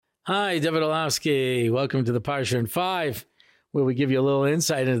Hi, David Olofsky. Welcome to the Parsha in 5, where we give you a little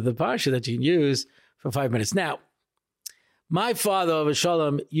insight into the Parsha that you can use for 5 minutes. Now, my father, Avos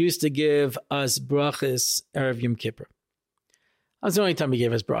Shalom, used to give us brachas Erev Yom Kippur. That's the only time he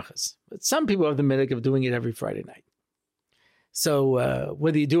gave us brachas. But some people have the minhag of doing it every Friday night. So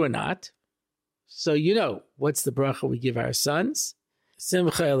whether you do or not, so you know, what's the bracha we give our sons?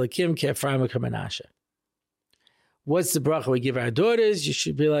 Simcha Elokim Ke'Ephraim U'Menashe. What's the bracha we give our daughters? You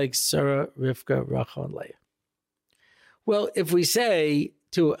should be like Sarah, Rivka, Rachel, and Leah. Well, if we say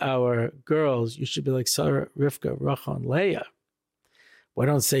to our girls, you should be like Sarah, Rivka, Rachel, and Leah, why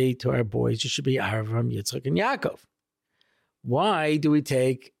don't say to our boys, you should be Avram, Yitzchak, and Yaakov? Why do we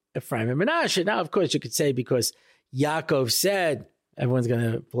take Ephraim and Menashe? Now, of course, you could say because Yaakov said everyone's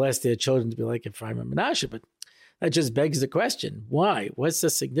going to bless their children to be like Ephraim and Menashe, but that just begs the question, why? What's the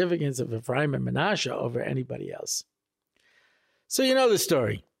significance of Ephraim and Menashe over anybody else? So you know the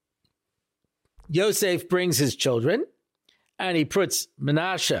story. Yosef brings his children, and he puts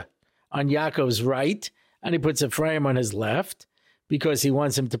Menashe on Yaakov's right, and he puts Ephraim on his left, because he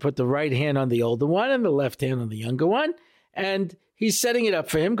wants him to put the right hand on the older one and the left hand on the younger one. And he's setting it up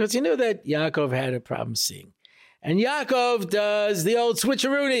for him because he knew that Yaakov had a problem seeing. And Yaakov does the old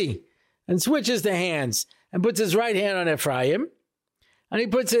switcheroonie and switches the hands and puts his right hand on Ephraim, and he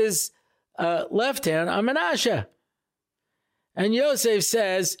puts his left hand on Menashe. And Yosef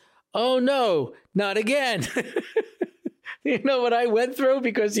says, oh no, not again. You know what I went through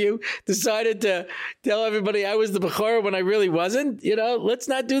because you decided to tell everybody I was the Bechorah when I really wasn't? You know, let's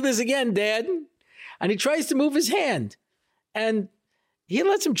not do this again, Dad. And he tries to move his hand. And he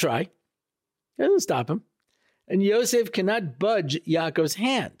lets him try. He doesn't stop him. And Yosef cannot budge Yaakov's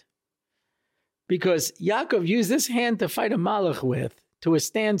hand, because Yaakov used this hand to fight a malach with to a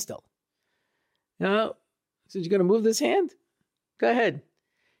standstill. You know, so you're going to move this hand? Go ahead.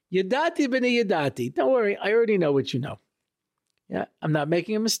 Yadati b'nei yadati. Don't worry, I already know what you know. Yeah, I'm not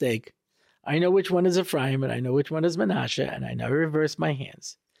making a mistake. I know which one is Ephraim and I know which one is Menashe, and I never reverse my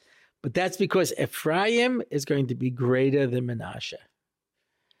hands. But that's because Ephraim is going to be greater than Menashe.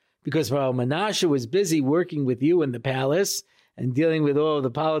 Because while Menashe was busy working with you in the palace and dealing with all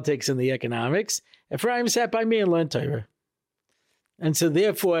the politics and the economics, Ephraim sat by me and learned Torah. And so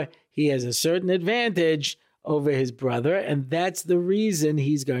therefore, he has a certain advantage over his brother, and that's the reason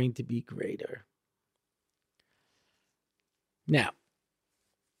he's going to be greater. Now,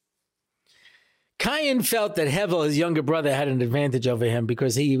 Cain felt that Hevel, his younger brother, had an advantage over him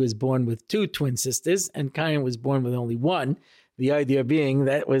because he was born with 2 twin sisters, and Cain was born with only 1. The idea being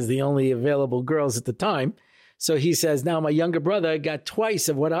that was the only available girls at the time. So he says, now my younger brother got twice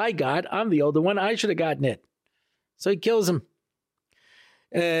of what I got. I'm the older one. I should have gotten it. So he kills him.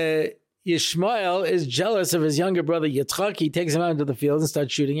 Yishmael is jealous of his younger brother Yitzchak. He takes him out into the field and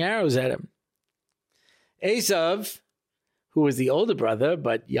starts shooting arrows at him. Esav, who was the older brother,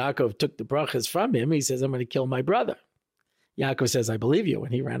 but Yaakov took the brachas from him, he says, I'm going to kill my brother. Yaakov says, I believe you,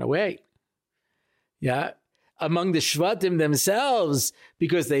 and he ran away. Yeah. Among the Shvatim themselves,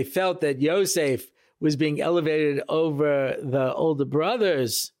 because they felt that Yosef was being elevated over the older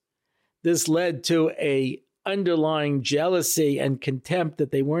brothers, this led to a underlying jealousy and contempt that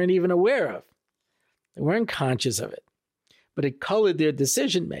they weren't even aware of. They weren't conscious of it, but it colored their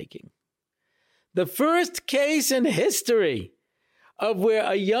decision-making. The first case in history of where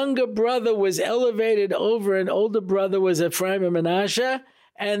a younger brother was elevated over an older brother was Ephraim and Menashe,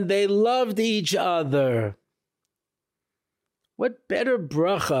 and they loved each other. What better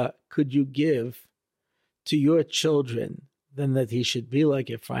bracha could you give to your children than that he should be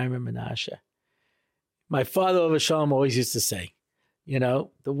like Ephraim and Menashe? My father, Avos Shalom, always used to say, you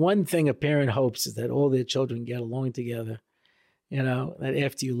know, the one thing a parent hopes is that all their children get along together. You know, that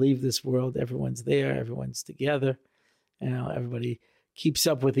after you leave this world, everyone's there, everyone's together. You know, everybody keeps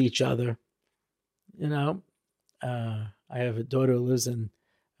up with each other. You know, I have a daughter who lives in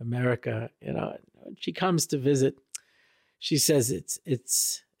America. You know, when she comes to visit, she says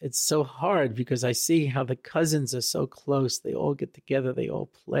it's so hard because I see how the cousins are so close. They all get together, they all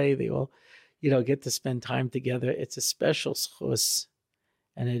play, they all, you know, get to spend time together. It's a special schus,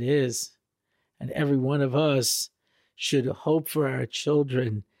 and it is. And every one of us should hope for our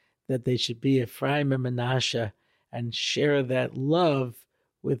children that they should be Ephraim and Menashe and share that love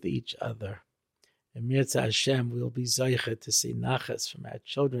with each other. And Mirza Hashem will be Zaycha to see nachas from our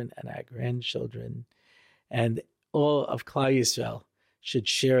children and our grandchildren. And all of Klal Yisrael should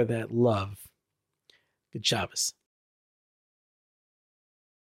share that love. Good Shabbos.